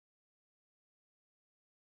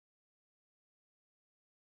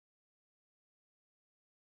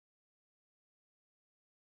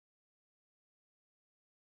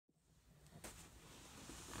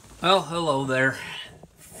Well, hello there.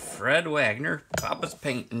 Fred Wagner, Papa's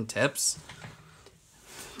Painting Tips.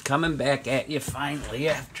 Coming back at you finally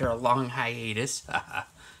after a long hiatus.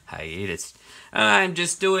 I'm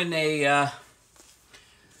just doing a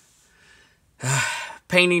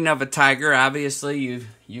painting of a tiger. Obviously,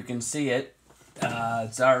 you can see it.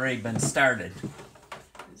 It's already been started.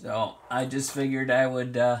 So I just figured I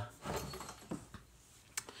would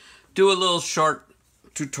do a little short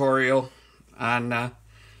tutorial on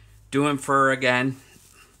doing fur again.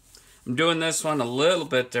 I'm doing this one a little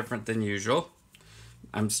bit different than usual.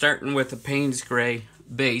 I'm starting with a Payne's Gray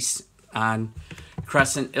base on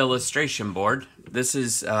Crescent Illustration board. This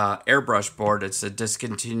is Airbrush board. It's a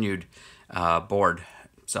discontinued board.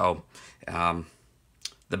 So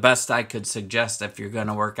the best I could suggest if you're going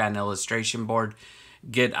to work on illustration board,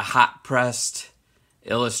 get a hot pressed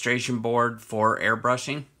illustration board for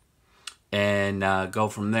airbrushing and go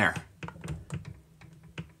from there.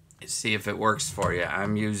 See if it works for you.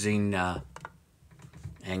 I'm using,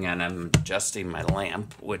 hang on, I'm adjusting my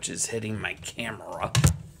lamp, which is hitting my camera.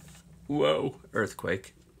 Whoa,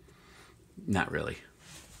 earthquake. Not really.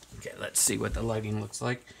 Okay, let's see what the lighting looks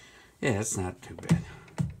like. Yeah, it's not too bad.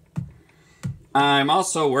 I'm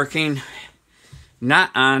also working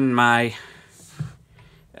not on my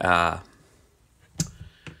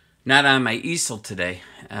easel today.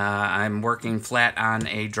 I'm working flat on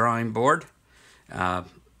a drawing board.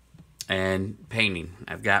 And painting.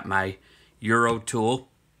 I've got my Euro tool,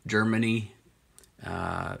 Germany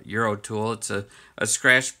Euro tool. It's a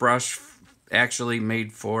scratch brush actually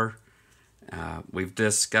made for, we've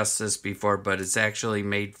discussed this before, but it's actually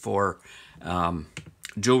made for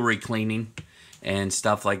jewelry cleaning and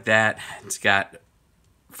stuff like that. It's got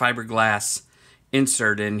fiberglass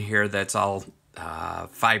insert in here that's all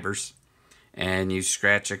fibers, and you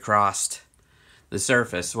scratch across the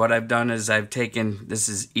surface. What I've done is I've taken, this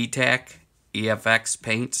is EFX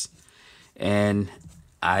Paints, and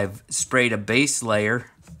I've sprayed a base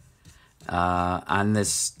layer on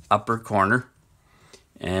this upper corner,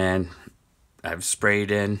 and I've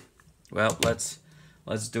sprayed in, well, let's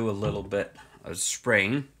do a little bit of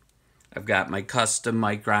spraying. I've got my Custom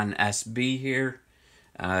Micron SB here,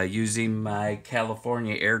 using my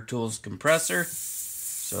California Air Tools compressor.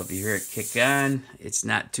 So if you hear it kick on, it's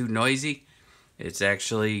not too noisy. It's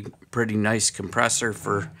actually a pretty nice compressor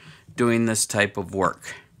for doing this type of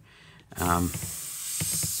work.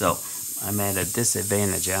 So I'm at a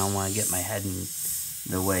disadvantage. I don't want to get my head in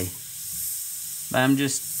the way. But I'm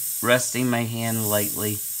just resting my hand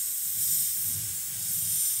lightly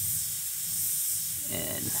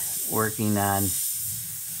and working on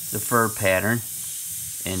the fur pattern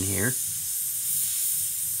in here.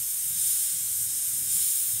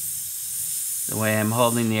 The way I'm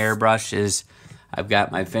holding the airbrush is I've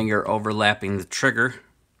got my finger overlapping the trigger,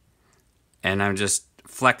 and I'm just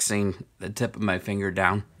flexing the tip of my finger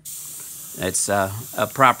down. It's a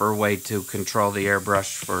proper way to control the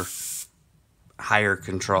airbrush for higher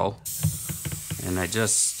control. And I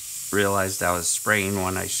just realized I was spraying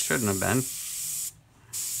when I shouldn't have been.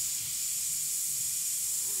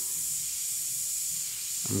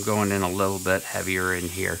 I'm going in a little bit heavier in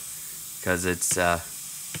here because it's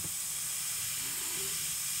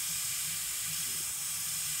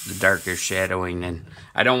the darker shadowing, and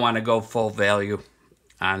I don't want to go full value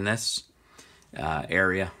on this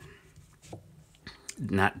area,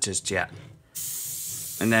 not just yet.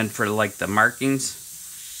 And then for like the markings,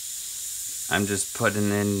 I'm just putting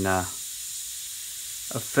in a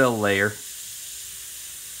fill layer,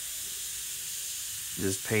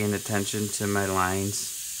 just paying attention to my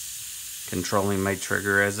lines, controlling my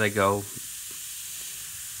trigger as I go,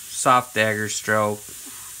 soft dagger stroke,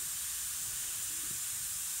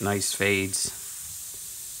 nice fades,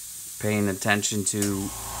 paying attention to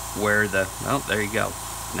where the, well, there you go.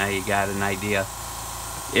 Now you got an idea.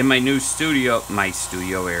 In my new studio, my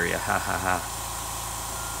studio area,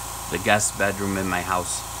 the guest bedroom in my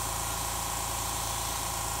house.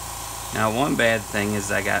 Now one bad thing is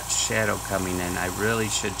I got shadow coming in. I really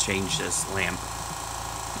should change this lamp.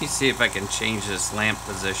 Let me see if I can change this lamp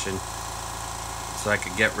position so I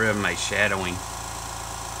could get rid of my shadowing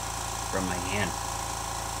from my hand.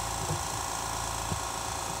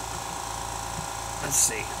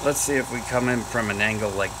 Let's see if we come in from an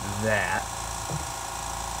angle like that.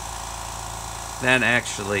 That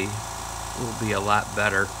actually will be a lot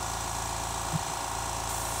better.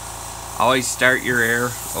 Always start your air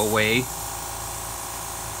away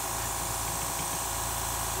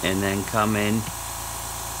and then come in.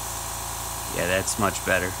 Yeah, that's much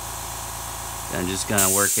better. I'm just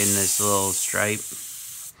gonna work in this little stripe.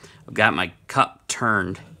 I've got my cup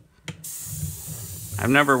turned I've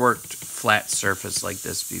never worked flat surface like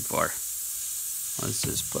this before. Let's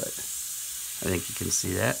just put, I think you can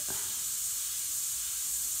see that.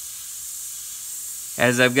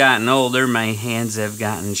 As I've gotten older, my hands have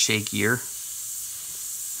gotten shakier.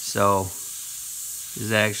 So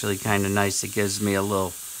it's actually kind of nice. It gives me a little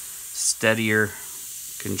steadier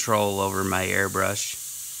control over my airbrush.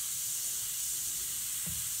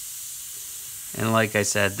 And like I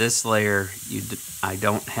said, this layer, I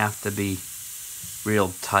don't have to be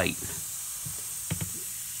real tight.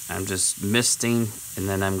 I'm just misting, and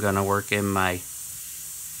then I'm going to work in my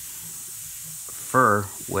fur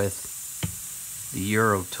with the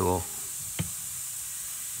Euro tool.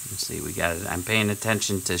 Let's see, we got it. I'm paying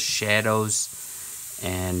attention to shadows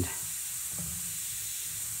and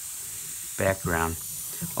background.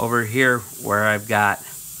 Over here where I've got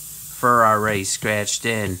fur already scratched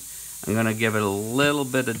in, I'm going to give it a little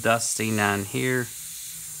bit of dusting on here.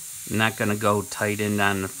 I'm not going to go tight in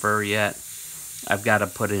on the fur yet. I've got to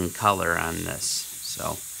put in color on this,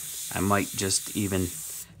 so I might just even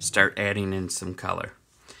start adding in some color.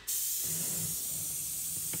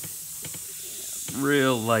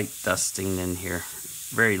 Real light dusting in here,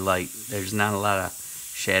 very light. There's not a lot of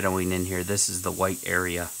shadowing in here. This is the white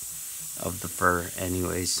area of the fur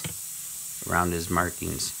anyways, around his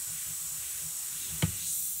markings.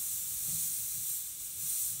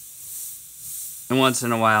 And once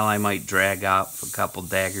in a while I might drag out a couple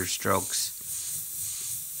dagger strokes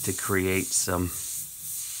to create some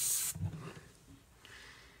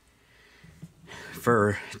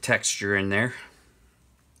fur texture in there.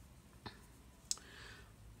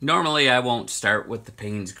 Normally I won't start with the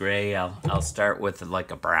Payne's Gray. I'll start with like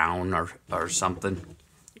a brown or something,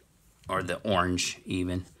 or the orange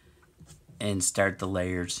even, and start the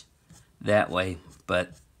layers that way.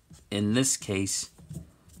 But in this case,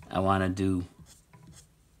 I want to do.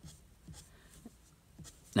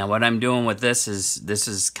 Now what I'm doing with this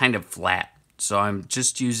is kind of flat, so I'm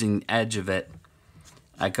just using the edge of it.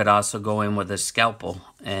 I could also go in with a scalpel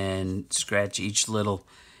and scratch each little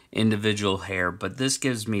individual hair, but this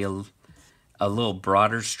gives me a little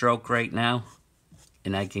broader stroke right now,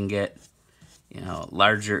 and I can get, you know,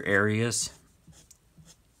 larger areas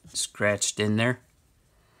scratched in there.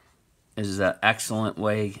 This is an excellent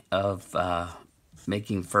way of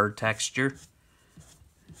making fur texture.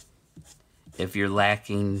 If you're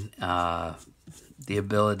lacking the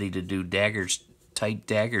ability to do tight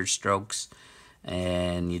dagger strokes,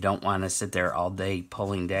 and you don't want to sit there all day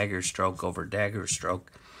pulling dagger stroke over dagger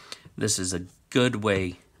stroke, this is a good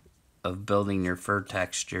way of building your fur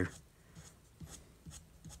texture.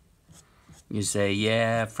 You say,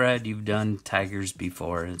 yeah, Fred, you've done tigers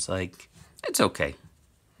before. And it's like, it's okay.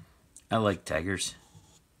 I like tigers.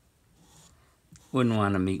 Wouldn't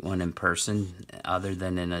want to meet one in person other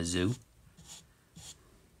than in a zoo.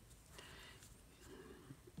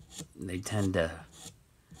 They tend to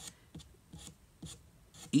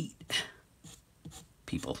eat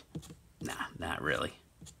people. Nah, not really.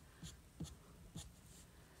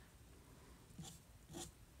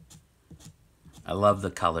 I love the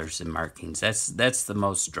colors and markings. That's the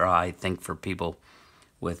most draw, I think, for people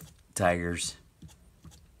with tigers,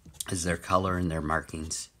 is their color and their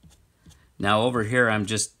markings. Now over here I'm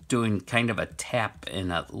just doing kind of a tap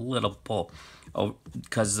and a little pull,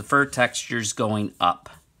 because the fur texture is going up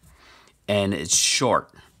and it's short.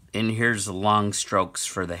 And here's the long strokes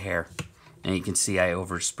for the hair. And you can see I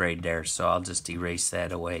oversprayed there, so I'll just erase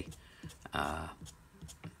that away. That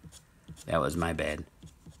was my bad.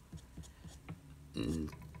 And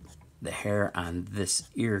the hair on this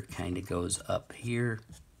ear kind of goes up here.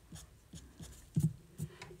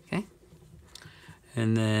 Okay.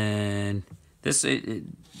 And then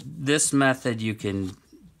this method you can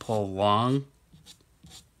pull long.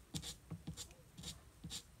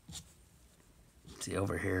 See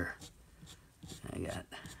over here,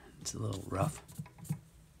 it's a little rough.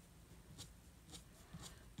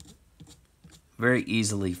 Very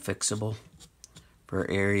easily fixable for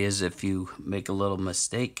areas if you make a little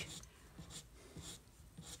mistake.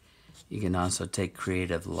 You can also take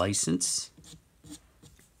creative license.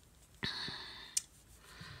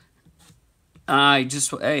 I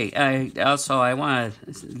want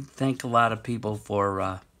to thank a lot of people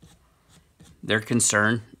for their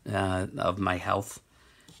concern of my health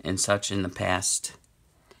and such in the past,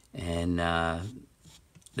 and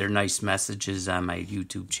their nice messages on my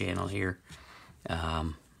YouTube channel here.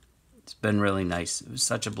 It's been really nice. It was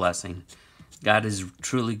such a blessing. God is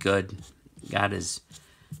truly good. God is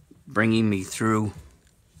bringing me through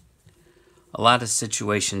a lot of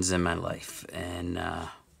situations in my life, and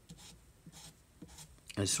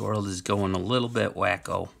this world is going a little bit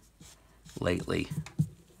wacko, lately.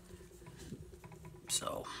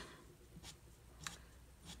 So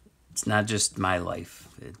it's not just my life,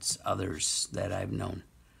 it's others that I've known.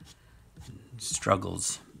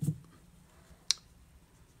 Struggles.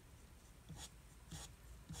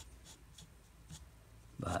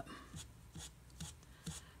 But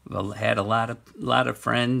well, had a lot of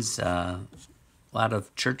friends, a lot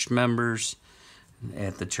of church members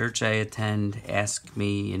at the church I attend ask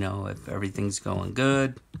me, you know, if everything's going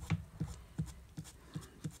good,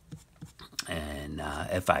 and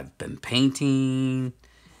if I've been painting.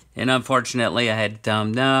 And unfortunately, I had to tell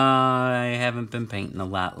them, no, I haven't been painting a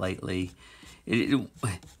lot lately.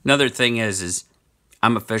 Another thing is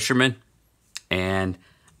I'm a fisherman, and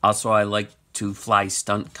also I like to fly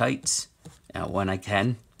stunt kites when I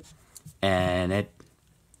can. And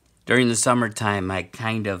during the summertime, I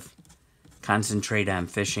kind of concentrate on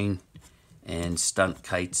fishing and stunt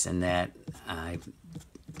kites, and that I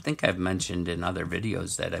think I've mentioned in other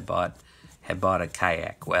videos that I had bought a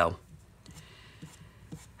kayak. Well,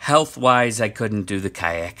 health-wise, I couldn't do the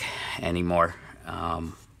kayak anymore.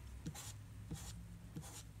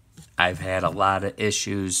 I've had a lot of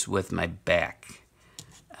issues with my back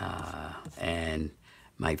and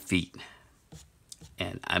my feet,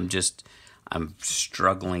 and I'm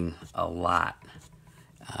struggling a lot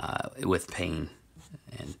with pain,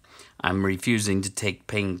 and I'm refusing to take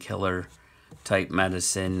painkiller type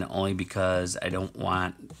medicine only because I don't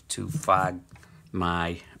want to fog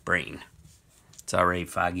my brain. It's already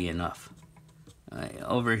foggy enough.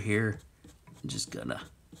 Over here, I'm just gonna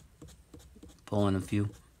pull in a few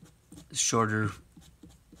shorter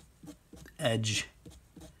edge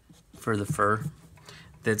for the fur.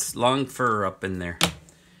 That's long fur up in there.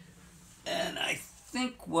 And I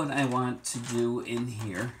think what I want to do in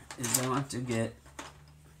here is I want to get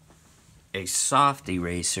a soft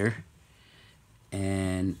eraser,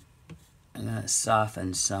 and I'm gonna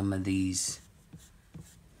soften some of these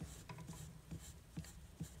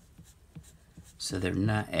so they're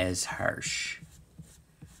not as harsh.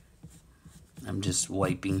 I'm just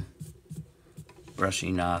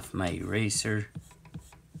brushing off my eraser.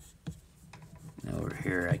 And over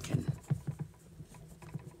here I can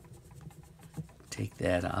take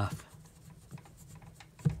that off.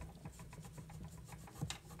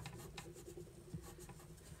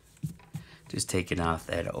 Just taking off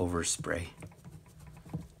that overspray.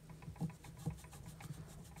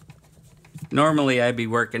 Normally I'd be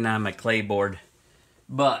working on my clay board,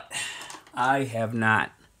 but I have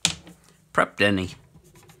not prepped any.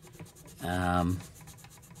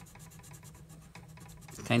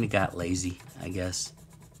 Kind of got lazy, I guess.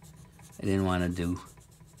 I didn't want to do.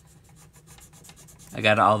 I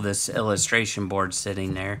got all this illustration board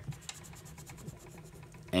sitting there,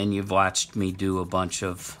 and you've watched me do a bunch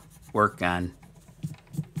of work on.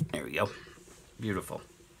 There we go. Beautiful.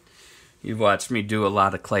 You've watched me do a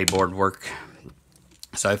lot of clay board work,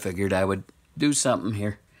 so I figured I would do something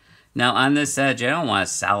here. Now on this edge, I don't want a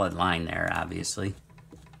solid line there, obviously.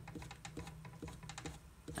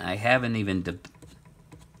 I haven't even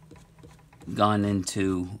gone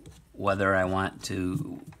into whether I want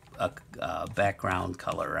to a background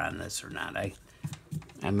color on this or not. I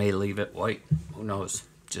may leave it white, who knows,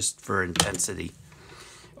 just for intensity,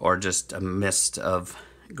 or just a mist of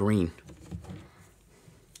green.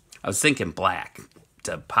 I was thinking black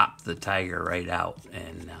to pop the tiger right out,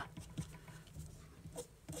 and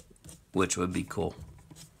which would be cool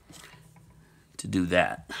to do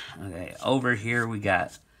that. Okay, over here we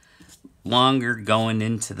got longer going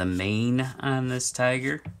into the mane on this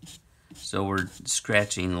tiger, so we're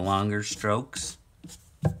scratching longer strokes.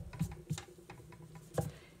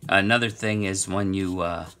 Another thing is when you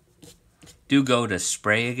do go to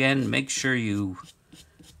spray again, make sure you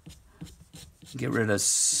get rid of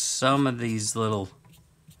some of these little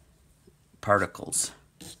particles,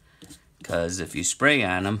 because if you spray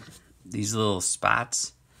on them, these little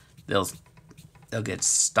spots, they'll get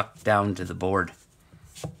stuck down to the board.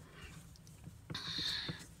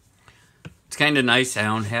 It's kind of nice.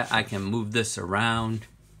 I can move this around.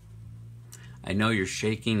 I know you're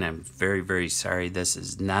shaking. I'm very, very sorry. This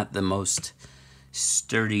is not the most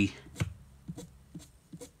sturdy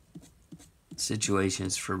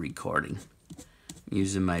situations for recording. I'm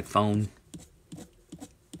using my phone.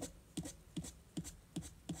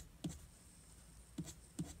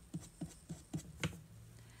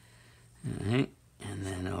 Alright, and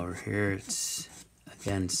then over here it's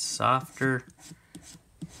again softer.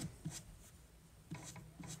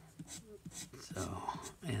 So,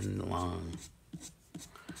 and long.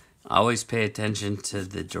 Always pay attention to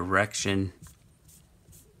the direction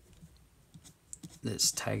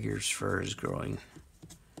this tiger's fur is growing.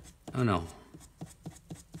 Oh no.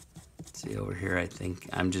 See over here, I think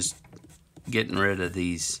I'm just getting rid of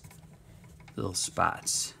these little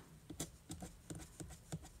spots.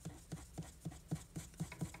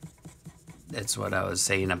 That's what I was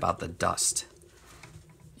saying about the dust.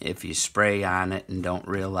 If you spray on it and don't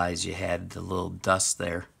realize you had the little dust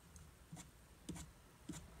there.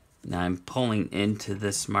 Now I'm pulling into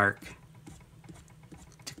this mark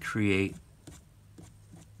to create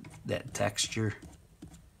that texture.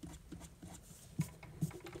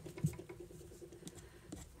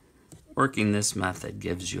 Working this method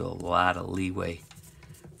gives you a lot of leeway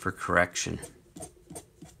for correction.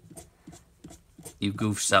 You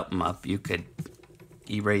goof something up, you could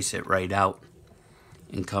erase it right out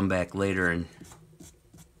and come back later and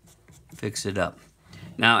fix it up.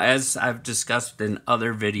 Now, as I've discussed in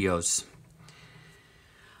other videos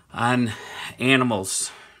on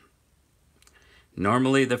animals,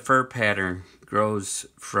 normally the fur pattern grows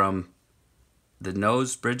from the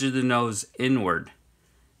nose, bridge of the nose inward,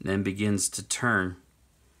 and then begins to turn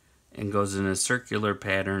and goes in a circular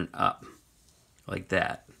pattern up, like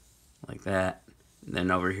that, like that. And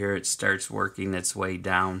then over here it starts working its way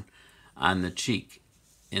down on the cheek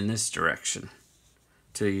in this direction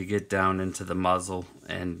till you get down into the muzzle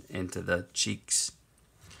and into the cheeks.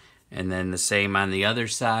 And then the same on the other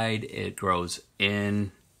side, it grows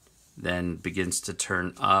in, then begins to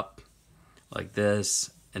turn up like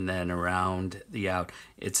this, and then around the out.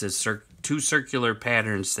 It's a two circular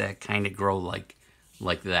patterns that kind of grow like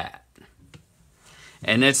that.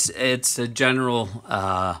 And it's a general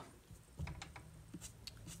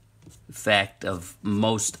fact of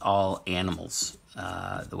most all animals,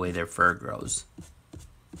 the way their fur grows.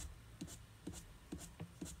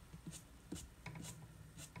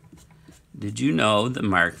 Did you know the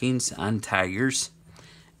markings on tigers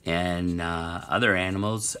and other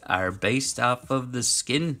animals are based off of the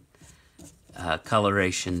skin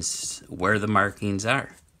colorations where the markings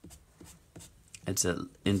are? It's an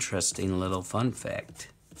interesting little fun fact.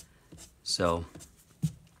 So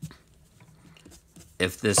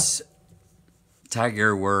if this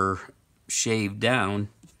tiger were shaved down,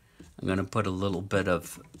 I'm going to put a little bit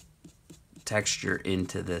of texture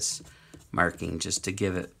into this marking just to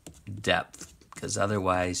give it depth, because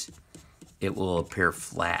otherwise it will appear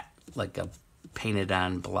flat like a painted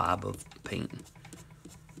on blob of paint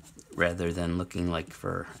rather than looking like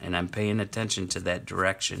fur. And I'm paying attention to that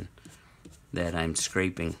direction that I'm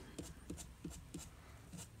scraping.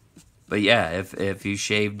 But yeah, if you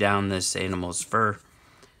shave down this animal's fur,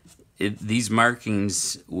 these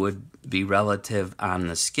markings would be relative on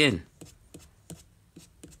the skin.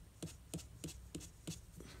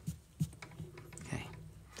 Okay,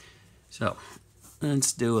 so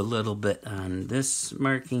let's do a little bit on this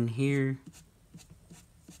marking here.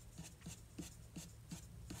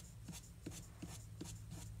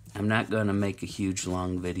 I'm not going to make a huge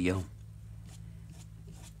long video.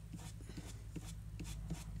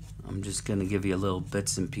 I'm just going to give you little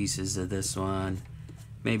bits and pieces of this one.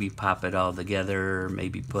 Maybe pop it all together,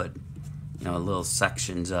 maybe put, you know, little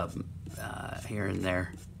sections up here and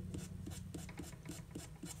there.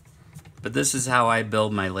 But this is how I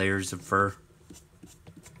build my layers of fur.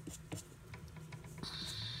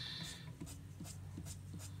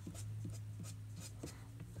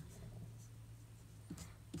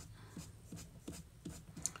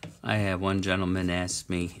 I had one gentleman ask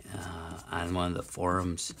me on one of the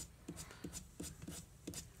forums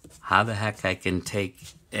how the heck I can take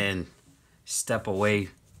and step away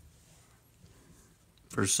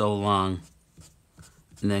for so long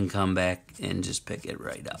and then come back and just pick it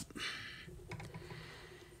right up.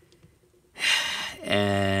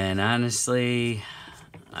 And honestly,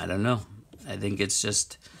 I don't know. I think it's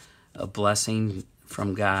just a blessing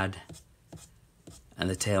from God and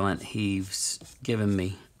the talent He's given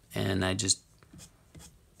me. And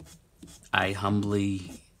I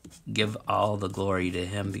humbly give all the glory to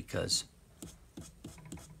Him, because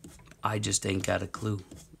I just ain't got a clue.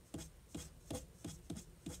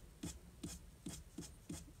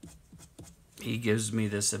 He gives me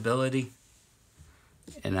this ability,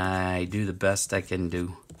 and I do the best I can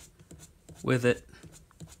do with it.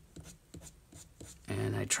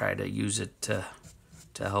 And I try to use it to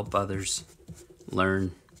help others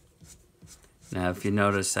learn. Now, if you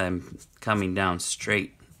notice, I'm coming down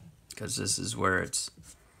straight because this is where it's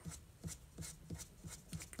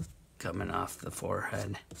coming off the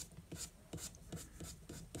forehead.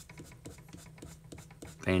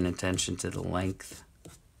 Paying attention to the length.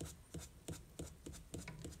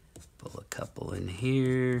 Pull a couple in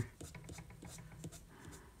here.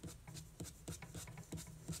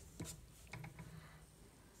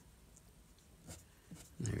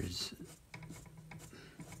 There's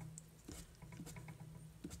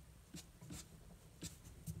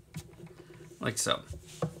like so.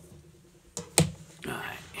 All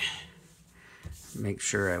right. Make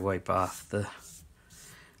sure I wipe off the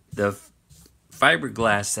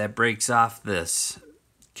fiberglass that breaks off this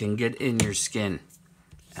can get in your skin,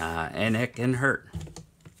 and it can hurt.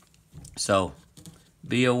 So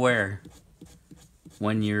be aware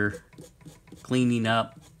when you're cleaning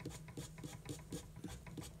up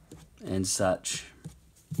and such.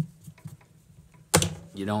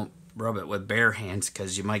 You don't rub it with bare hands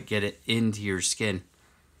because you might get it into your skin.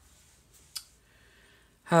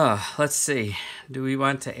 Let's see. Do we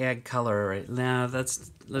want to add color right now?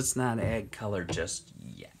 Let's not add color just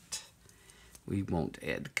yet. We won't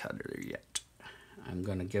add color yet. I'm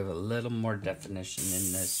going to give a little more definition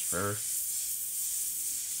in this fur.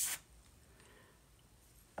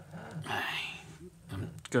 I'm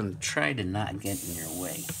going to try to not get in your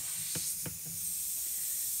way.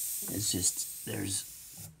 It's just,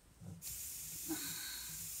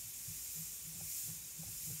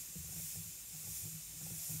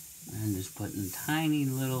 I'm just putting tiny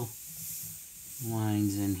little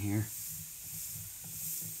lines in here.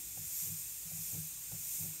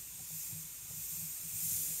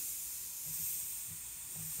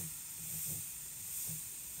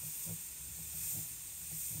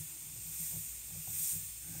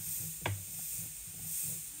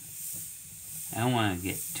 I don't want to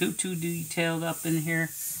get too detailed up in here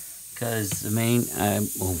because the main,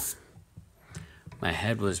 my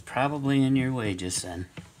head was probably in your way just then.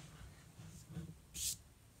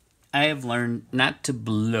 I have learned not to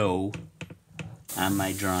blow on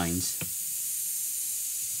my drawings.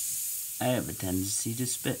 I have a tendency to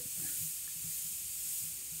spit.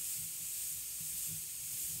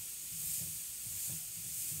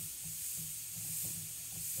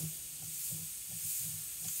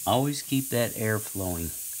 Always keep that air flowing.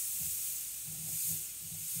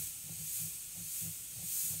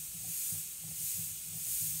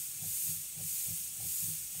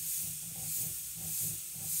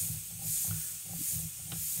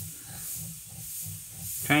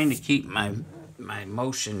 Trying to keep my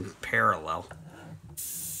motion parallel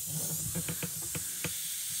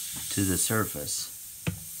to the surface.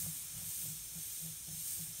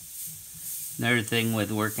 Another thing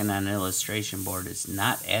with working on an illustration board is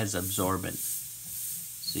not as absorbent.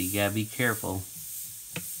 So you gotta be careful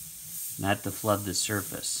not to flood the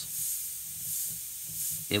surface.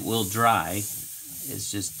 It will dry,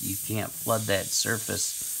 it's just you can't flood that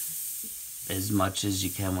surface as much as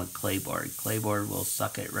you can with clayboard. Clayboard will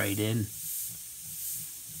suck it right in.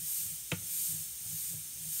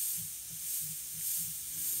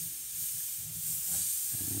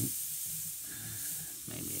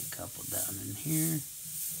 Maybe a couple down in here.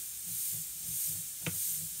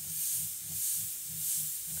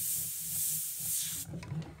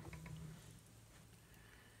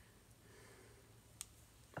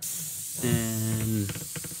 And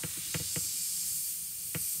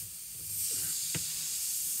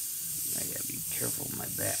I gotta be careful with my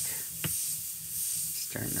back. It's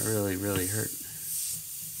starting to really hurt.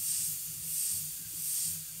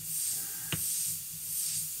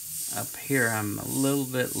 Up here I'm a little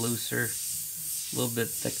bit looser, a little bit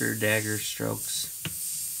thicker dagger strokes.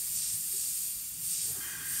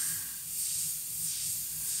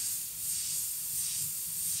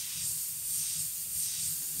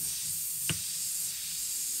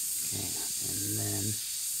 Okay, and then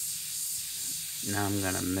now I'm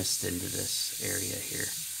gonna mist into this area here.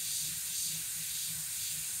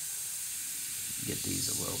 Get these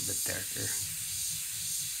a little bit darker.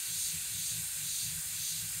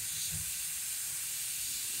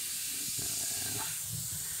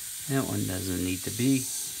 That one doesn't need to be.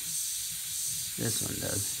 This one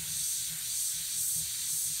does.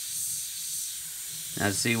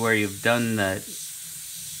 Now see where you've done the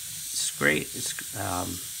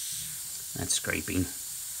not scraping.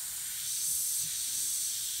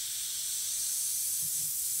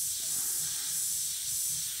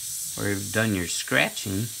 Where you've done your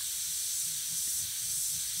scratching,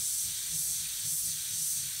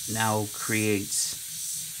 now creates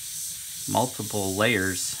multiple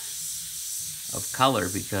layers of color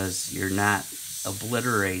because you're not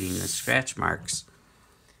obliterating the scratch marks.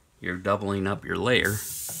 You're doubling up your layer.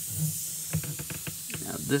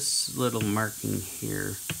 Now this little marking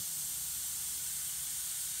here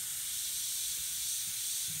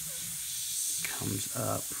comes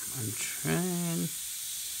up. I'm trying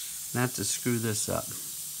not to screw this up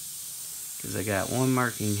because I got one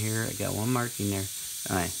marking here, I got one marking there.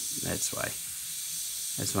 Alright, that's why.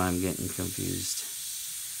 That's why I'm getting confused.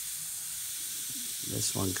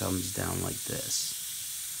 This one comes down like this.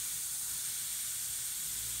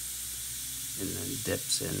 And then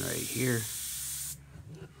dips in right here.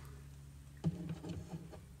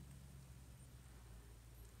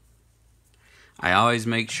 I always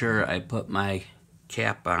make sure I put my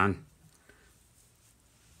cap on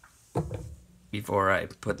before I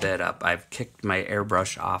put that up. I've kicked my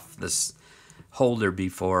airbrush off this holder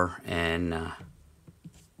before and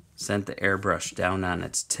sent the airbrush down on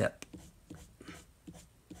its tip.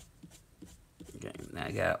 Okay, now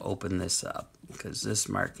I gotta open this up because this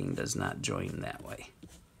marking does not join that way.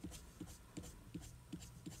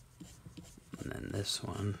 And then this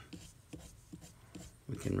one,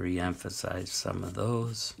 we can re-emphasize some of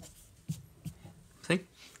those. See?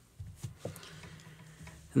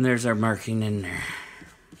 And there's our marking in there.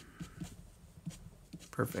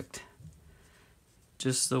 Perfect.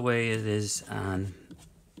 Just the way it is on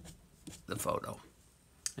the photo.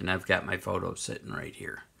 And I've got my photo sitting right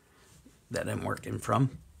here that I'm working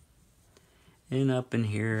from. And up in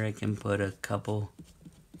here I can put a couple,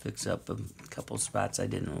 fix up a couple spots I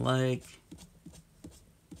didn't like.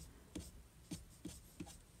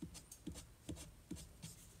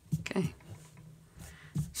 Okay.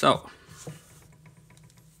 So,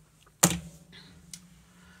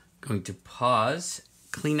 going to pause,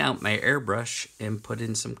 clean out my airbrush, and put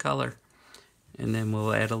in some color. And then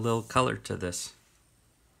we'll add a little color to this.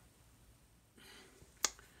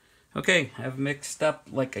 Okay, I've mixed up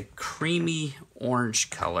like a creamy orange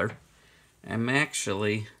color. I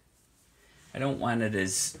don't want it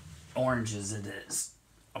as orange as it is.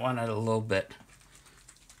 I want it a little bit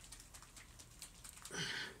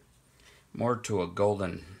more to a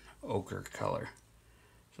golden ochre color.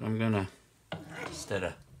 So I'm gonna, instead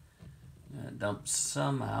of dump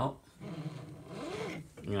some out,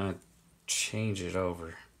 I'm gonna change it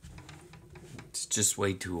over. It's just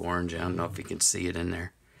way too orange. I don't know if you can see it in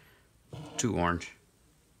there. Too orange.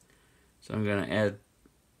 So I'm gonna add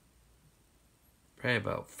probably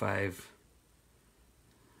about five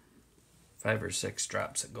or six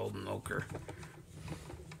drops of golden ochre.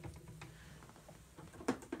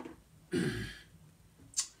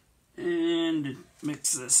 And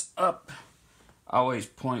mix this up. Always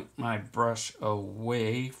point my brush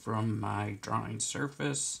away from my drawing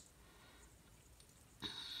surface.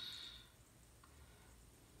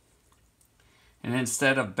 And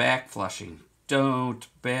instead of back flushing, don't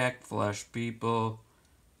back flush, people.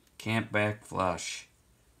 Can't back flush.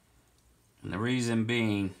 And the reason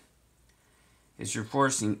being is you're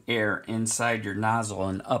forcing air inside your nozzle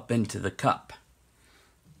and up into the cup.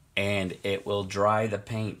 And it will dry the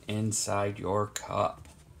paint inside your cup.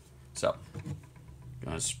 So, I'm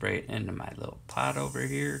going to spray it into my little pot over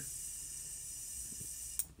here.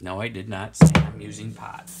 No, I did not say I'm using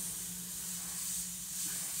pot.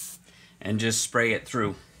 And just spray it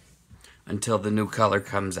through until the new color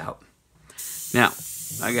comes out. Now,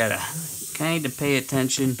 I gotta kind of pay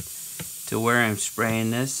attention to where I'm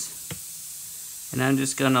spraying this. And I'm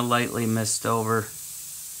just gonna lightly mist over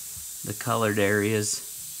the colored areas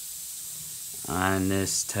on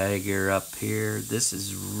this tiger up here. This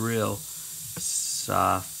is real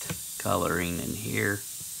soft coloring in here.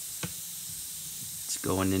 It's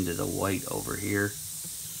going into the white over here.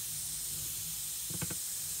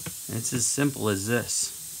 It's as simple as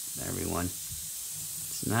this, everyone.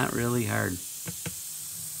 It's not really hard.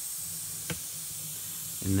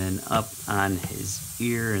 And then up on his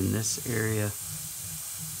ear in this area.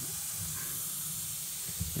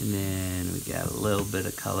 And then we got a little bit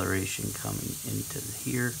of coloration coming into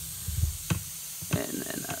here. And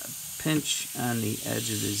then a pinch on the edge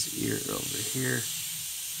of his ear over here.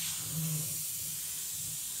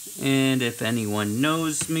 And if anyone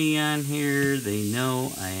knows me on here, they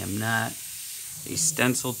know I am not a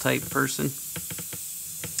stencil type person.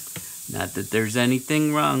 Not that there's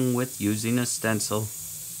anything wrong with using a stencil.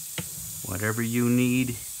 Whatever you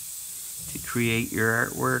need to create your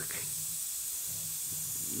artwork.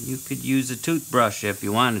 You could use a toothbrush if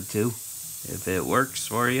you wanted to, if it works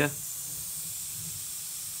for you.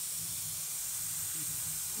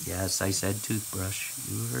 Yes, I said toothbrush.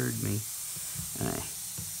 You heard me.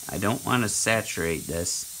 I don't want to saturate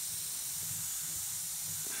this.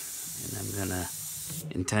 And I'm going to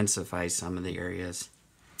intensify some of the areas.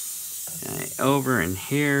 Over in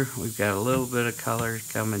here, we've got a little bit of color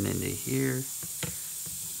coming into here.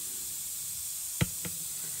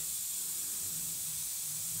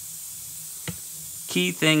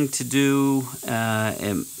 Key thing to do,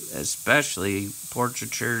 especially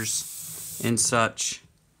portraitures and such,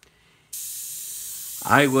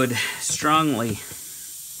 I would strongly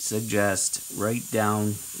suggest write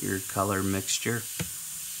down your color mixture.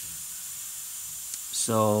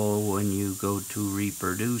 So when you go to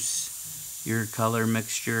reproduce your color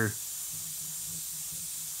mixture,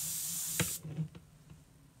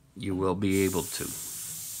 you will be able to.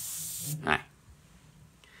 All right.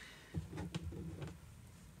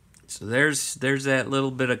 So there's that little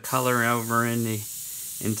bit of color over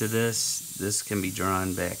into this. This can be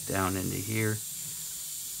drawn back down into here.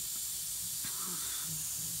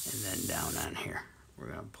 And then down on here. We're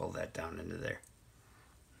going to pull that down into there.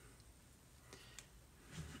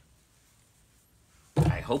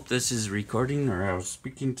 I hope this is recording, or I was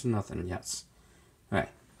speaking to nothing. Yes. Alright.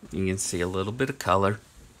 You can see a little bit of color.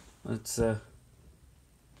 Let's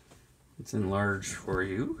enlarge for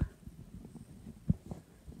you.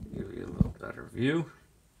 Give you a little better view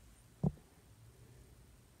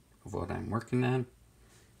of what I'm working on.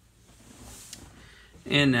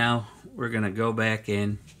 And now we're going to go back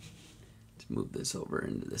in. Let's move this over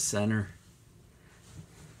into the center.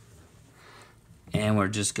 And we're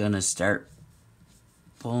just going to start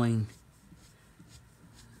pulling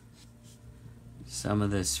some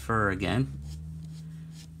of this fur again.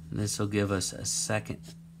 This will give us a second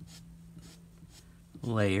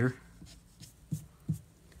layer.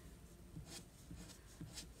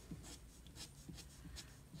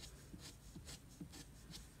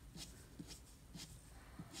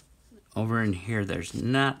 Over in here, there's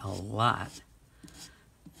not a lot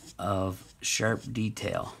of sharp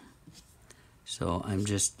detail. So I'm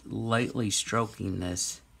just lightly stroking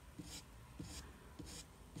this.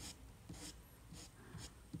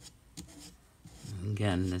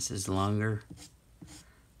 Again, this is longer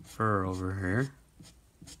fur over here.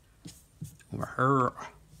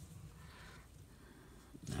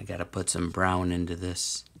 I gotta put some brown into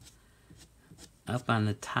this. Up on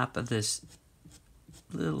the top of this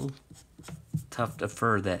little tuft of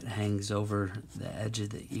fur that hangs over the edge of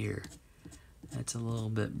the ear. That's a little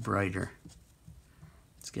bit brighter.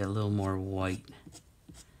 Let's get a little more white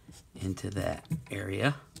into that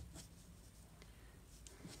area.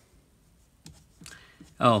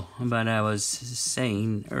 Oh, but I was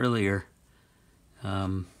saying earlier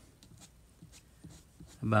about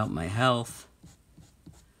my health.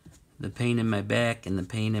 The pain in my back and the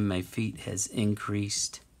pain in my feet has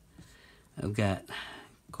increased. I've got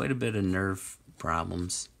quite a bit of nerve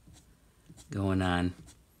problems going on.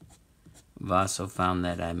 I've also found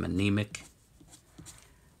that I'm anemic.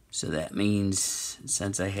 So that means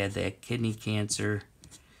since I had that kidney cancer,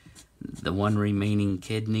 the one remaining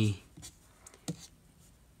kidney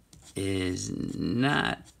is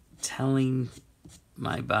not telling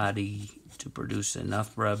my body to produce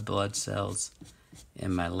enough red blood cells,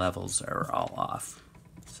 and my levels are all off.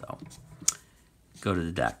 So go to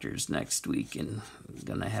the doctors next week, and I'm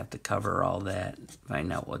gonna have to cover all that,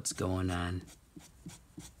 find out what's going on.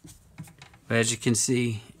 But as you can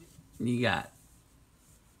see, you got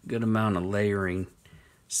a good amount of layering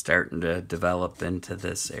starting to develop into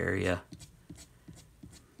this area.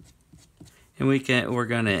 And we're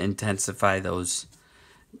going to intensify those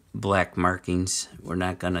black markings. We're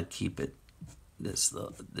not going to keep it this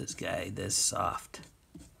guy this soft.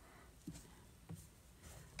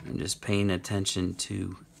 I'm just paying attention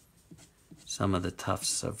to some of the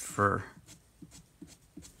tufts of fur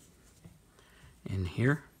in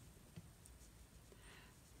here.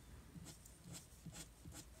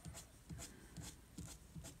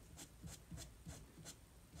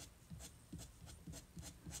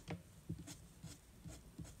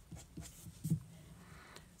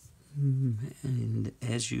 And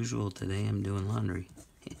as usual today I'm doing laundry.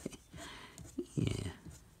 Yeah,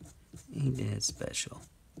 ain't that special.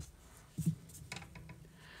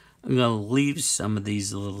 I'm going to leave some of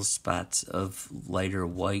these little spots of lighter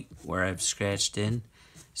white where I've scratched in.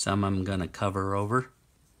 Some I'm going to cover over.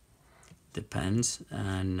 Depends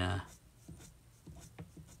on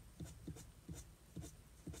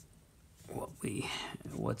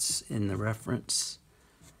what's in the reference.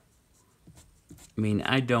 I mean,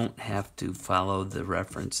 I don't have to follow the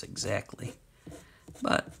reference exactly,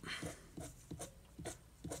 but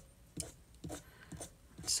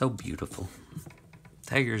it's so beautiful.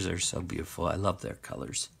 Tigers are so beautiful. I love their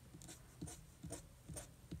colors.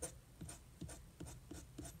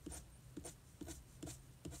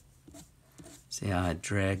 See how it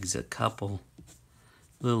drags a couple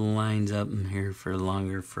little lines up in here for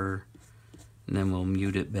longer fur, and then we'll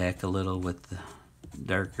mute it back a little with the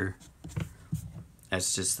darker.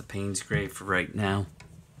 That's just the Payne's Gray for right now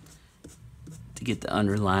to get the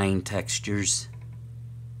underlying textures.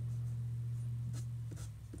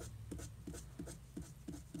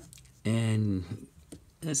 And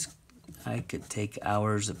this, I could take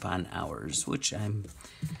hours upon hours, which I'm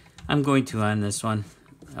going to on this one.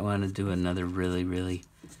 I want to do another really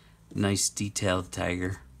nice detailed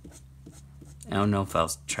tiger. I don't know if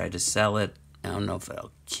I'll try to sell it. I don't know if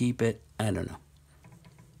I'll keep it. I don't know.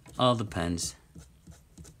 All depends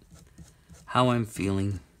how I'm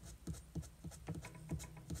feeling.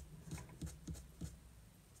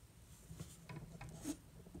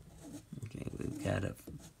 got a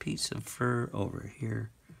piece of fur over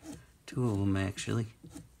here. Two of them actually.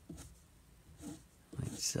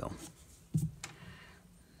 Like so.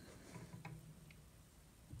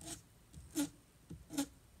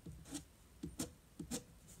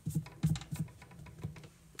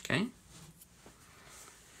 Okay.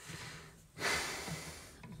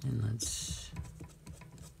 And let's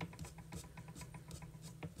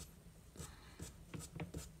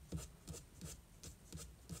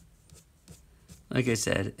like I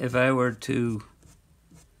said, if I were to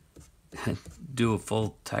do a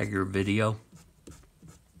full tiger video,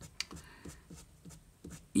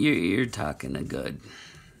 you're talking a good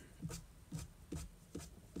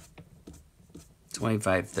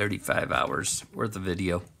 25, 35 hours worth of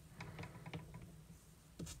video.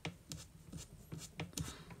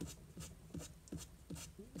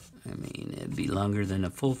 I mean, it'd be longer than a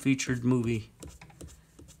full featured movie.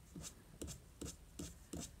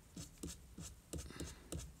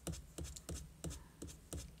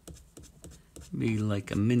 Be like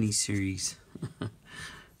a mini series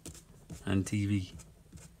on TV.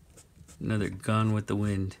 Another Gone with the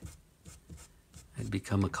Wind. I'd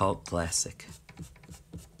become a cult classic.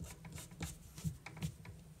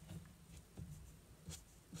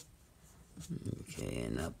 Okay,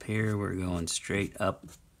 and up here we're going straight up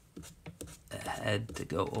the head to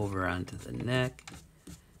go over onto the neck.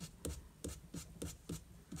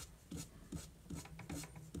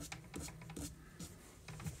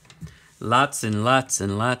 Lots and lots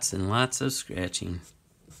and lots and lots of scratching.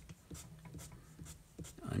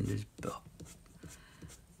 On this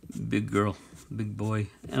big girl, big boy.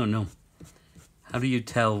 I don't know. How do you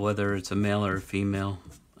tell whether it's a male or a female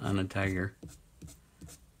on a tiger?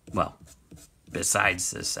 Well,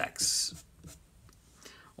 besides the sex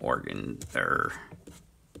organ, or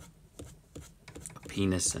a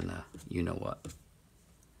penis and a you-know-what.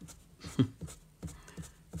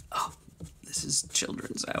 Oh, this is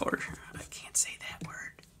children's hour. I can't say that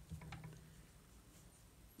word.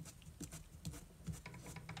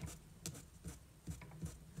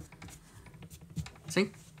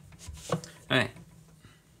 See? Alright.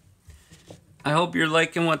 I hope you're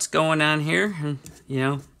liking what's going on here. You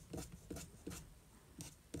know,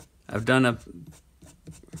 I've done a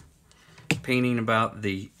painting about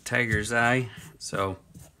the tiger's eye, so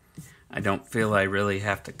I don't feel I really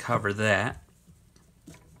have to cover that.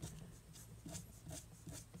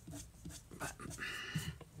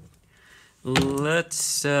 But let's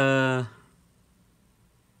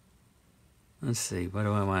see, what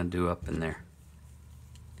do I want to do up in there?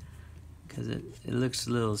 Because it looks a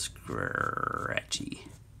little scratchy.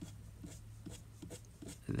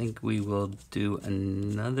 I think we will do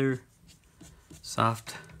another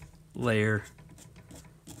soft layer.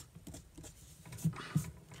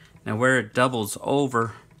 Now where it doubles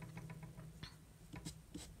over,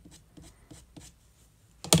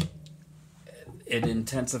 it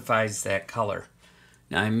intensifies that color.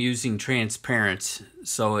 Now I'm using transparent,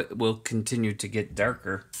 so it will continue to get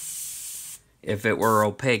darker. If it were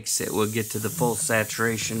opaque, it would get to the full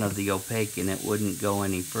saturation of the opaque and it wouldn't go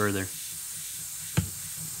any further.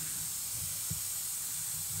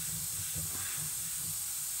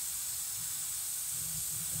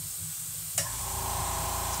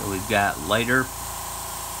 So we've got lighter,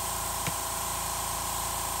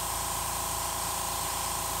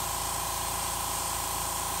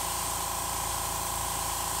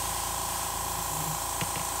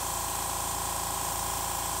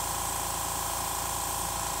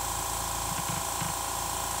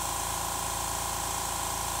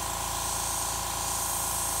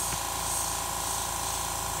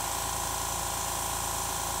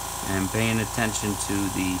 and paying attention to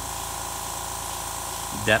the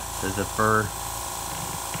depth of the fur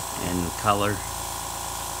and color.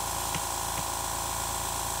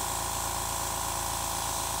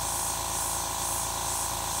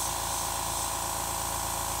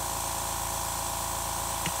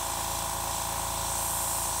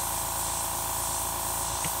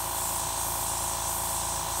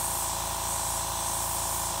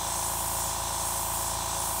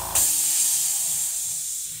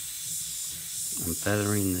 I'm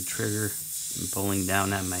feathering the trigger and pulling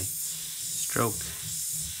down on my stroke.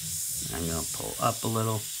 I'm going to pull up a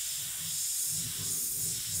little.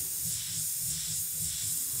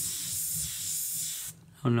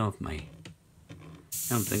 I don't know if I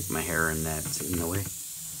don't think my hair in that's in the way.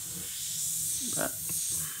 But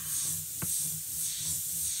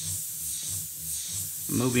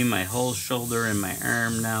I'm moving my whole shoulder and my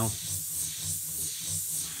arm now.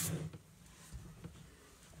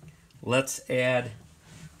 Let's add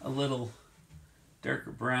a little darker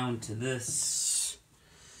brown to this.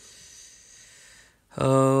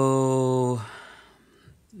 Oh,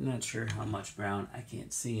 not sure how much brown. I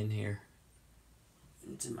can't see in here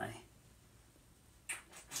into my...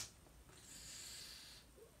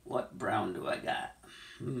 What brown do I got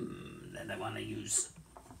that I want to use?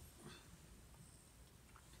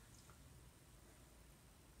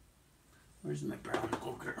 Where's my brown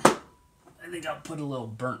ochre? I think I'll put a little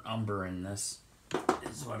burnt umber in this,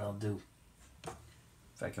 is what I'll do.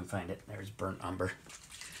 If I can find it. There's burnt umber.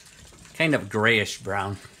 Kind of grayish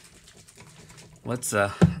brown. Let's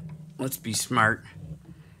be smart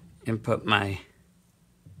and put my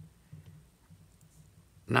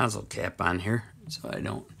nozzle cap on here so I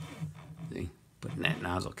don't see putting that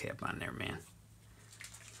nozzle cap on there, man.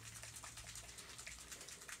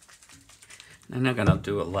 I'm not gonna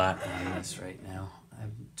do a lot on this right now.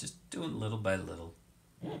 I'm just doing little by little.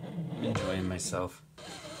 I'm enjoying myself.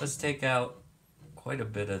 Let's take out quite a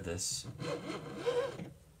bit of this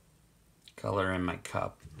color in my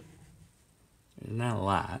cup. There's not a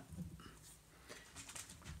lot.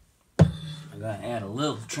 I'm gonna add a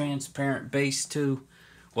little transparent base to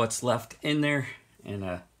what's left in there,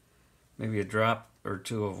 and maybe a drop or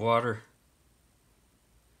two of water.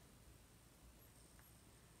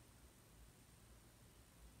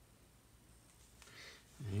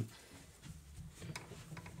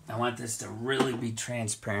 I want this to really be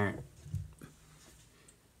transparent.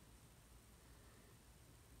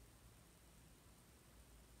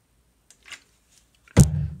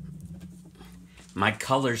 My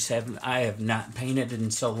colors I have not painted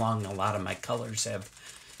in so long. A lot of my colors have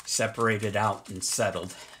separated out and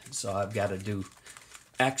settled. So I've got to do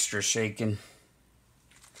extra shaking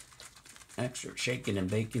and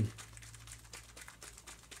baking.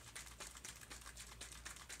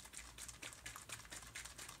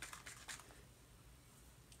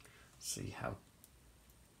 See how,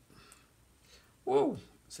 whoa,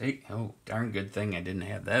 see, oh, darn good thing I didn't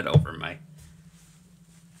have that over my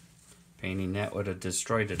painting. That would have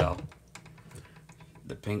destroyed it all.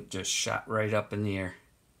 The pink just shot right up in the air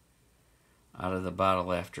out of the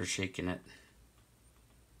bottle after shaking it.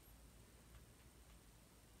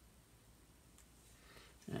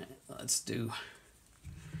 Let's do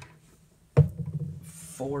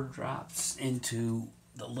 4 drops into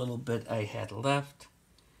the little bit I had left.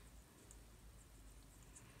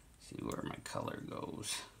 See where my color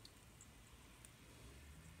goes.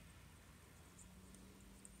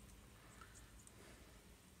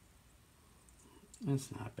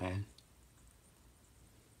 That's not bad.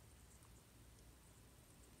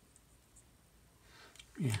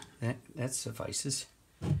 Yeah, that suffices.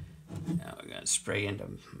 Now we're going to spray into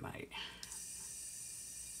my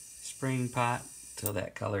spraying pot till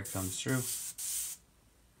that color comes through.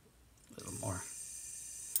 A little more.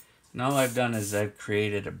 And all I've done is I've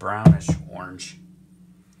created a brownish orange.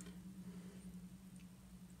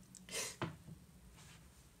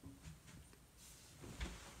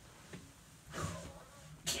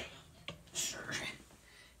 Sure.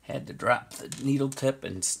 Had to drop the needle tip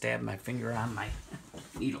and stab my finger on my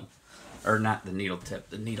needle. Or not the needle tip,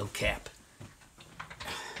 the needle cap.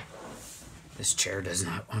 This chair does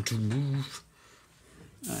not want to move.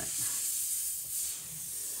 Alright.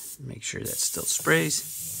 Make sure that still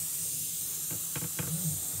sprays.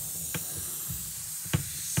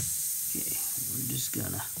 Okay, we're just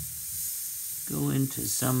gonna go into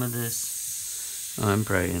some of this. Oh, I'm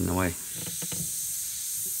probably in the way.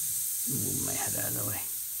 Move my head out of the way.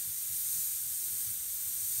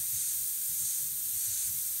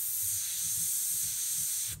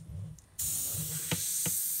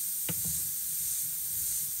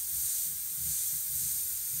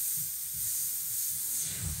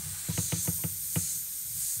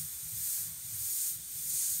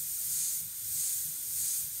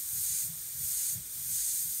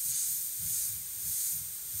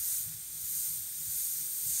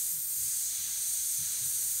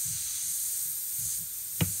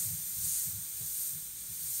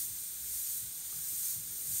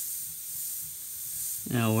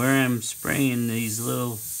 Now where I'm spraying these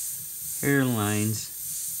little hairlines,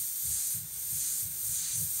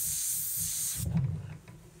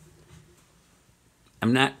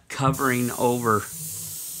 I'm not covering over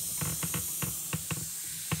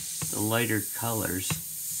the lighter colors.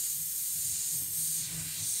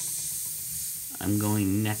 I'm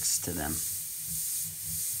going next to them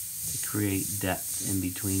to create depth in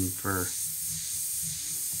between fur.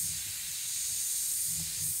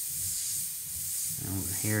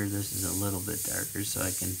 Over here, this is a little bit darker, so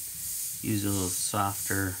I can use a little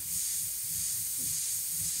softer,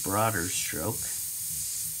 broader stroke.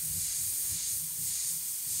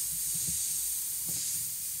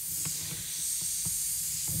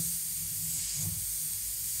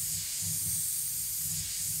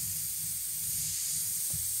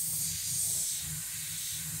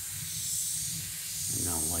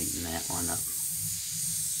 Tighten that one up.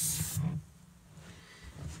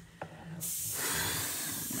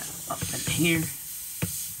 Now up in here,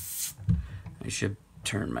 I should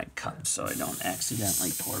turn my cup so I don't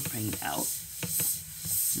accidentally pour paint out.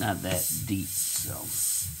 It's not that deep, so.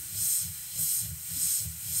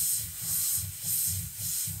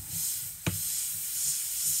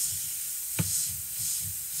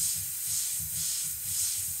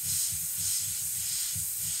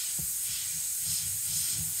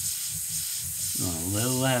 A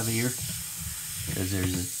little heavier because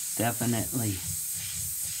there's definitely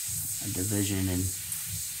a division in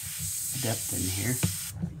depth in here.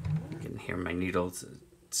 You can hear my needles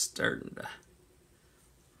starting to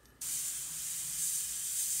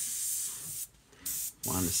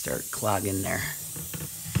want to start clogging there.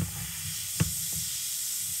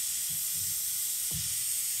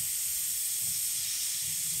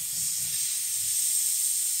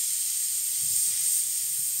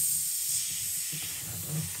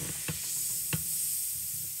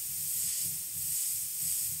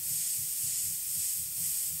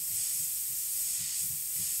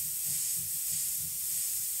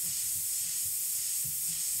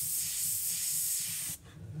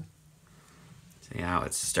 See how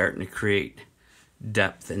it's starting to create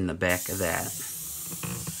depth in the back of that.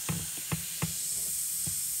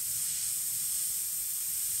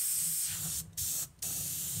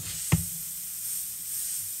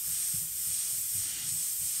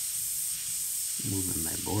 Moving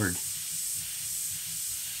my board.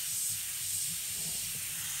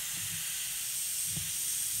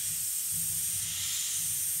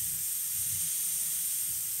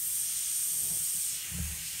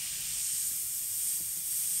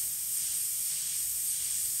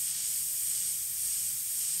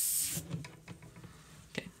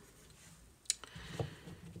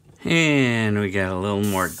 And we got a little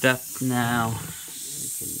more depth now. We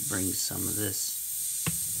can bring some of this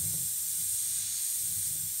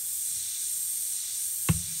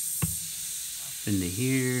up into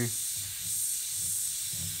here.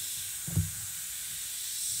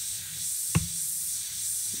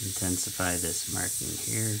 Intensify this marking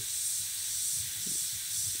here.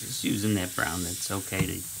 Just using that brown, that's okay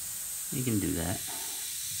to, you can do that.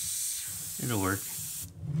 It'll work.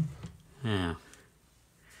 Now,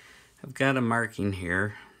 I've got a marking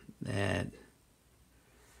here that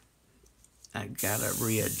I've got to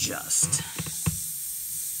readjust.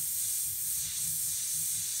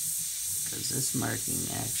 Because this marking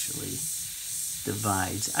actually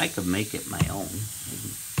divides. I could make it my own.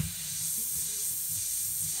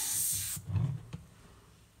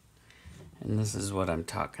 And this is what I'm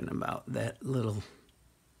talking about. That little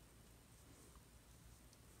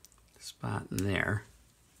spot in there.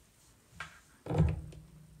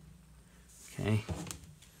 Okay,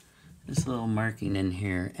 this little marking in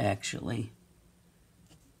here, actually,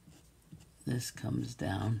 this comes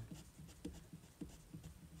down.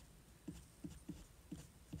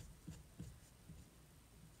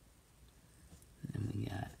 And then we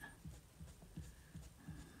got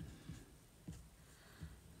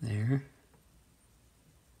there.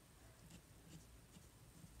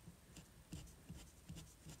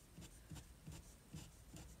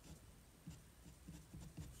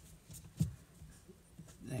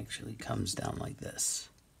 Actually comes down like this.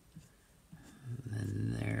 And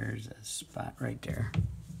then there's a spot right there.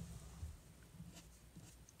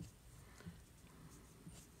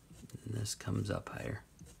 And this comes up higher.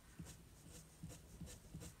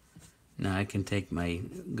 Now I can take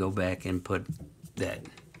go back and put that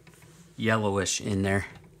yellowish in there,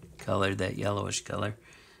 color, that yellowish color,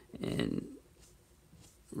 and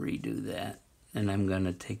redo that. And I'm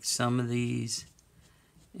gonna take some of these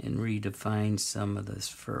and redefine some of this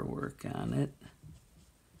fur work on it.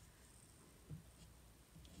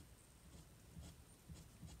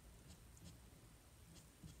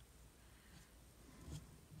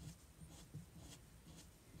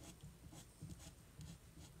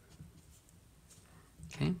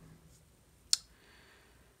 Okay.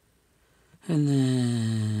 And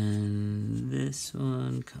then this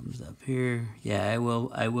one comes up here. Yeah, I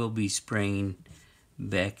will be spraying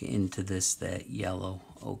back into that yellow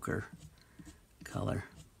ochre color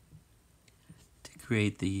to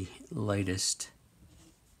create the lightest,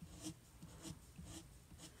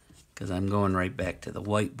 because I'm going right back to the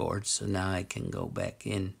whiteboard, so now I can go back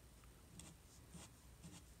in.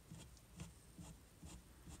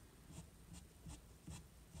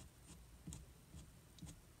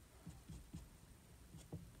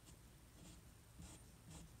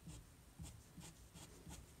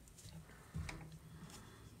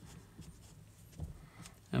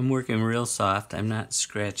 I'm working real soft. I'm not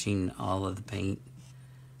scratching all of the paint.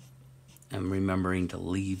 I'm remembering to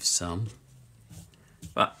leave some,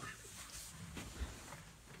 but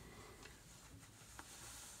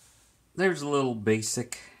there's a little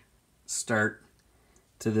basic start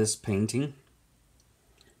to this painting.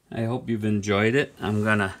 I hope you've enjoyed it. I'm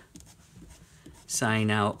gonna sign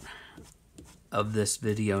out of this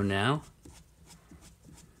video now.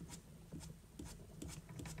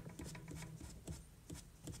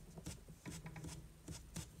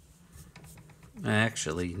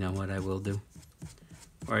 Actually, you know what I will do?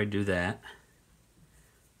 Before I do that,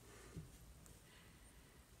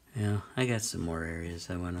 yeah, I got some more areas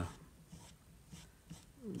I want to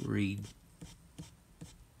redefine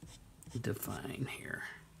here.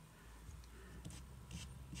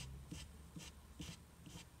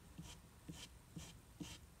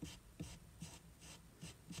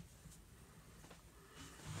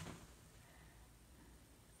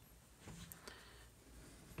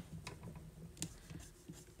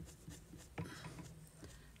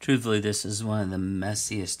 Truthfully, this is one of the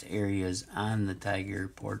messiest areas on the tiger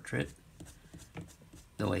portrait.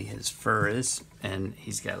 The way his fur is, and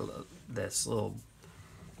he's got this little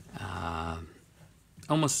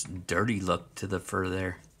almost dirty look to the fur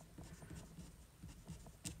there.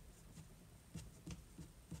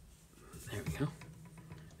 There we go.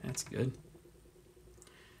 That's good.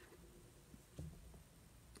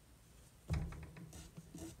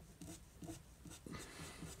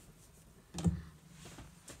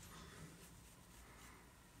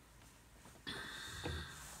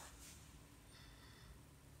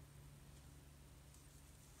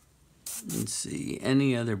 Let's see,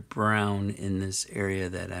 any other brown in this area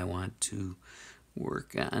that I want to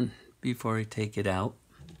work on before I take it out?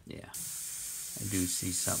 Yeah, I do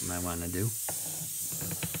see something I want to do.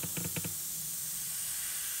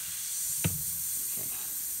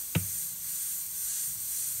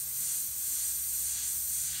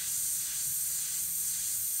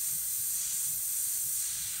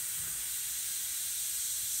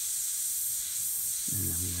 And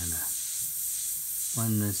I'm gonna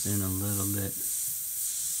blend this in a little bit,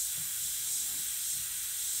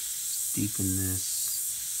 deepen this.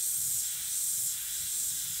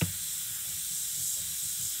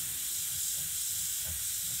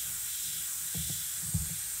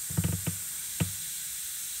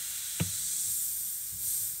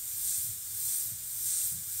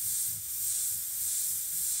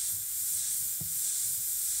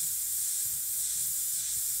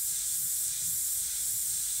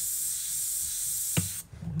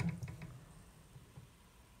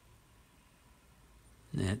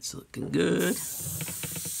 That's looking good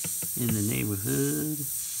in the neighborhood.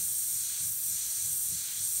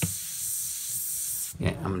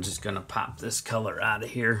 Yeah, I'm just gonna pop this color out of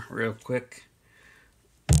here real quick.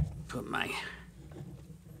 Put my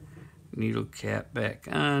needle cap back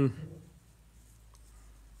on.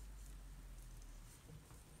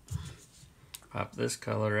 Pop this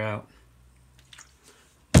color out,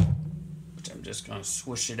 which I'm just gonna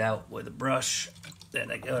swoosh it out with a brush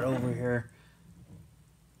that I got over here.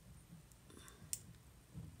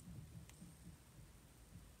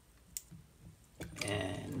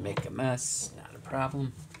 And make a mess, not a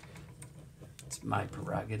problem. It's my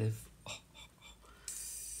prerogative.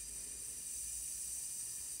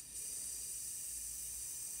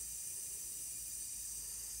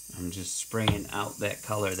 I'm just spraying out that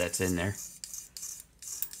color that's in there.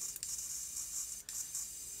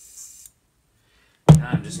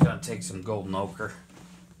 Now I'm just going to take some golden ochre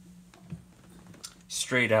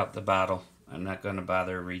straight out the bottle. I'm not going to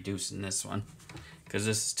bother reducing this one because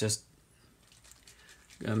this is just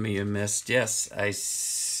gonna be a mist. Yes, I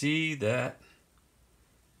see that.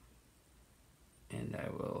 And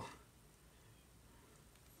I will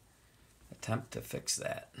attempt to fix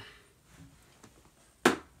that.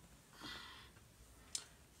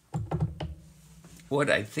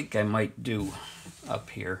 What I think I might do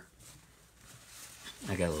up here,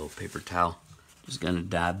 I got a little paper towel. Just gonna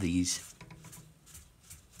dab these.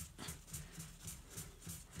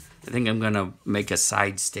 I think I'm gonna make a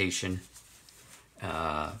side station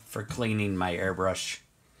for cleaning my airbrush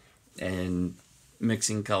and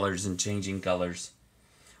mixing colors and changing colors,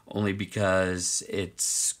 only because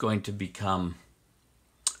it's going to become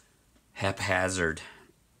haphazard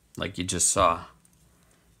like you just saw.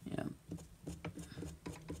 Yeah.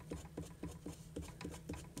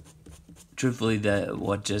 Truthfully,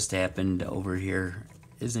 what just happened over here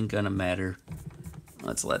isn't gonna matter.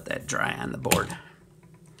 Let's let that dry on the board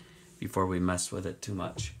before we mess with it too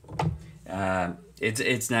much.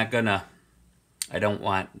 It's not gonna, I don't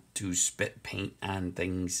want to spit paint on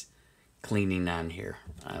things cleaning on here.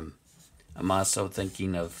 I'm also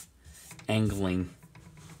thinking of angling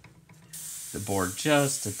the board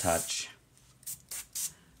just a touch.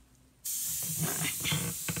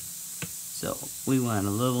 So we want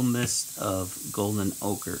a little mist of golden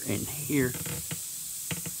ochre in here,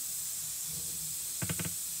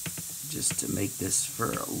 just to make this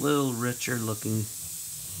for a little richer looking.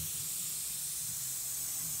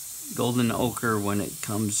 Golden ochre, when it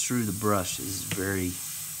comes through the brush, is very,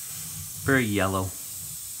 very yellow.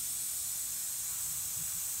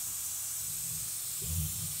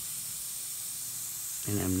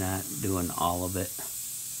 And I'm not doing all of it,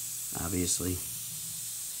 obviously.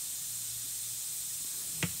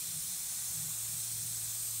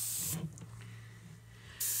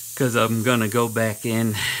 Because I'm going to go back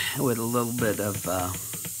in with a little bit of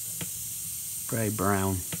probably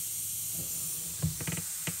brown.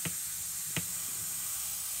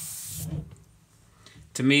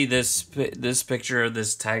 To me, this picture of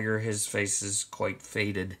this tiger, his face is quite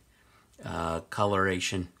faded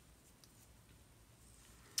coloration.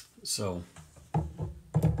 So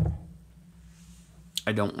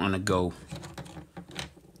I don't want to go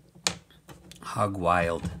hog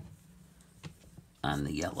wild on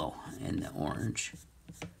the yellow and the orange,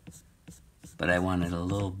 but I want it a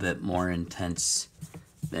little bit more intense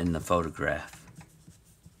than the photograph.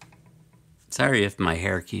 Sorry if my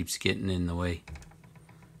hair keeps getting in the way.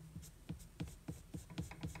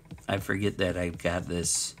 I forget that I've got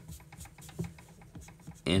this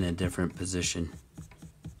in a different position.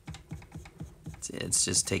 It's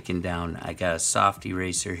just taking down, I got a soft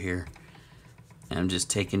eraser here. And I'm just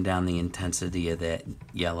taking down the intensity of that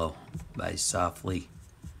yellow by softly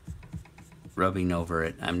rubbing over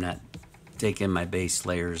it. I'm not taking my base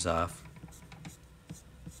layers off.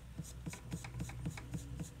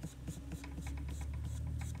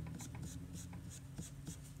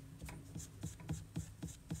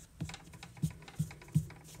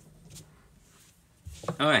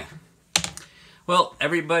 Alright. Well,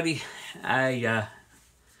 everybody, I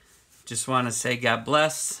just want to say God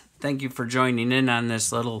bless. Thank you for joining in on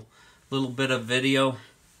this little bit of video.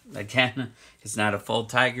 Again, it's not a full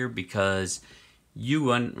tiger because you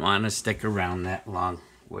wouldn't want to stick around that long,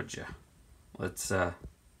 would you? Let's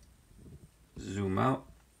zoom out,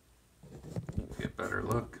 get a better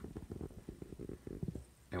look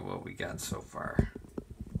at what we got so far.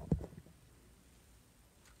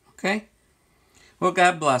 Okay. Well,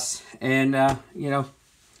 God bless, and you know,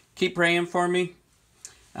 keep praying for me.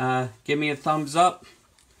 Give me a thumbs up,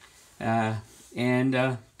 and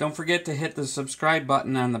don't forget to hit the subscribe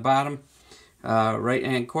button on the bottom right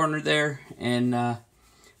hand corner there, and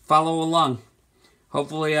follow along.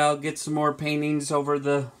 Hopefully I'll get some more paintings over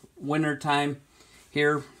the winter time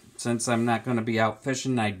here, since I'm not going to be out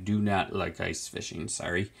fishing. I do not like ice fishing,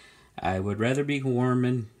 sorry. I would rather be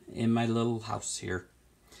warm in my little house here.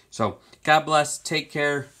 So, God bless, take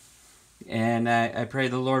care, and I pray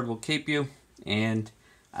the Lord will keep you, and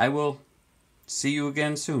I will see you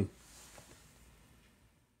again soon.